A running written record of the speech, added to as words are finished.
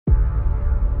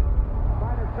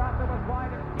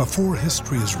Before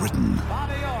history is written,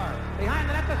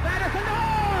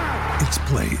 it's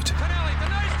played.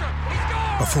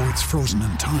 Before it's frozen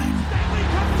in time,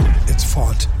 it's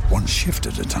fought one shift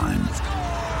at a time.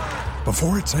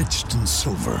 Before it's etched in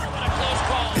silver,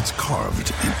 it's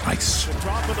carved in ice.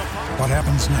 What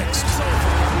happens next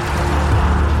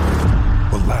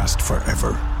will last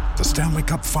forever. The Stanley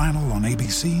Cup Final on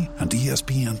ABC and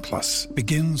ESPN Plus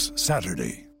begins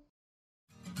Saturday.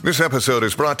 This episode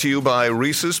is brought to you by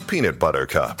Reese's Peanut Butter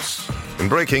Cups. In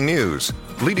breaking news,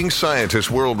 leading scientists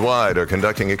worldwide are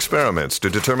conducting experiments to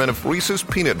determine if Reese's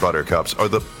Peanut Butter Cups are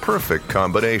the perfect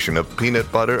combination of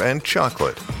peanut butter and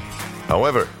chocolate.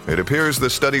 However, it appears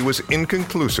the study was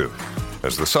inconclusive,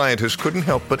 as the scientists couldn't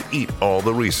help but eat all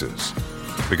the Reese's.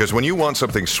 Because when you want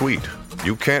something sweet,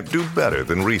 you can't do better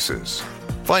than Reese's.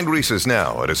 Find Reese's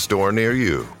now at a store near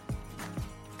you.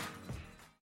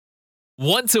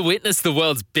 Want to witness the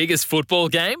world's biggest football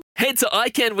game? Head to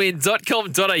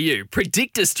iCanWin.com.au,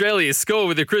 predict Australia's score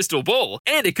with a crystal ball,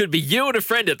 and it could be you and a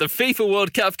friend at the FIFA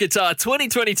World Cup Qatar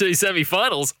 2022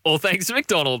 semi-finals, all thanks to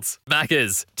McDonald's.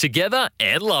 Maccas, together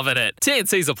and loving it.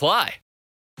 TNCs apply.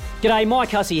 G'day,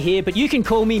 Mike Hussey here, but you can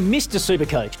call me Mr.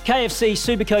 Supercoach. KFC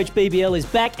Supercoach BBL is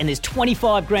back and there's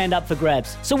 25 grand up for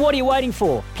grabs. So what are you waiting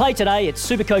for? Play today at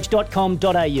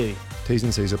supercoach.com.au. T's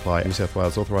and C's apply. New South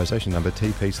Wales authorisation number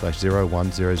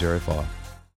TP/01005.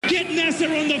 Get Nasser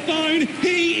on the phone.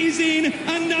 He is in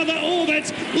another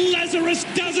orbit. Lazarus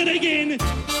does it again.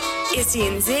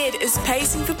 SENZ is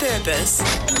pacing for purpose.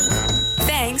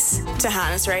 Thanks to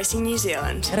Harness Racing New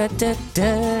Zealand.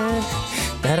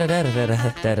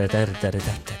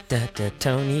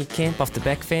 Tony Kemp off the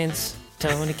back fence.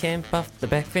 Tony Kemp off the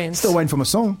back fence. Still waiting for my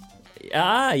song.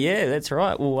 Ah, yeah, that's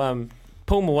right. Well,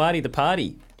 Paul Mawadi, the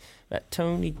party.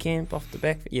 Tony Kemp off the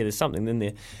back. Yeah, there's something in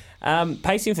there.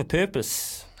 Pacing for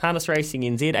purpose. Harness Racing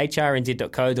NZ,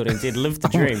 hrnz.co.nz. Live the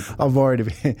dream. I'm worried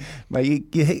about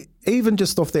mate. You, even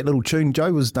just off that little tune,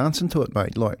 Joe was dancing to it,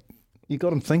 mate. Like, you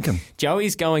got him thinking.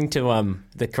 Joey's going to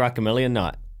the Karaka Million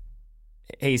night.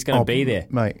 He's going to be there,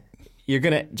 mate.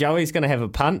 Joey's going to have a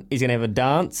punt. He's going to have a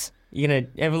dance. You're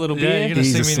going to have a little beer.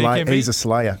 He's a slayer. He's a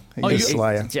slayer. He's a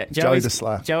slayer. Joey the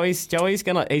slayer. Joey's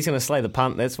going to slay the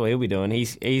punt. That's what he'll be doing.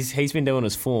 He's been doing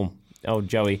his form. Old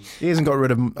Joey. He hasn't got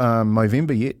rid of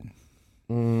Movember yet.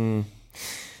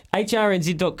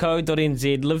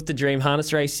 hrnz.co.nz. Live the dream.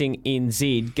 Harness Racing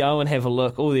NZ. Go and have a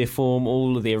look. All their form,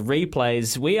 all of their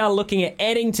replays. We are looking at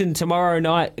Addington tomorrow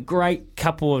night. A great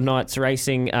couple of nights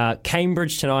racing.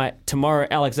 Cambridge tonight. Tomorrow,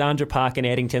 Alexandra Park in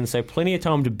Addington. So plenty of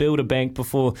time to build a bank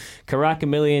before Karaka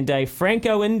Million Day.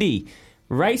 Franco Indy.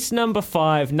 Race number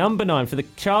 5, number 9 for the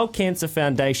Child Cancer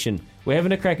Foundation. We're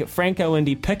having a crack at Franco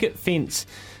Indy picket fence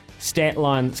stat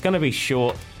line. It's going to be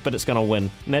short, but it's going to win.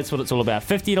 And that's what it's all about.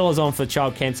 $50 on for the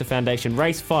Child Cancer Foundation.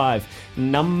 Race 5,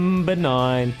 number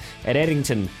 9 at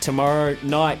Addington tomorrow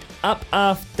night, up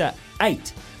after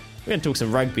 8. We're going to talk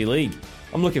some rugby league.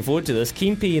 I'm looking forward to this.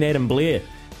 Kempe and Adam Blair.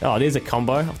 Oh, there's a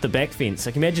combo off the back fence.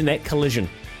 I can imagine that collision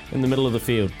in the middle of the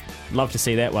field. Love to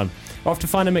see that one. Off to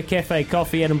find him at Cafe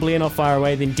Coffee. Adam Blair not far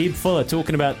away. Then Deb Fuller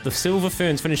talking about the Silver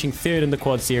Ferns finishing 3rd in the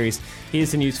Quad Series.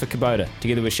 Here's the news for Kubota.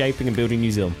 Together we're shaping and building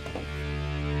New Zealand.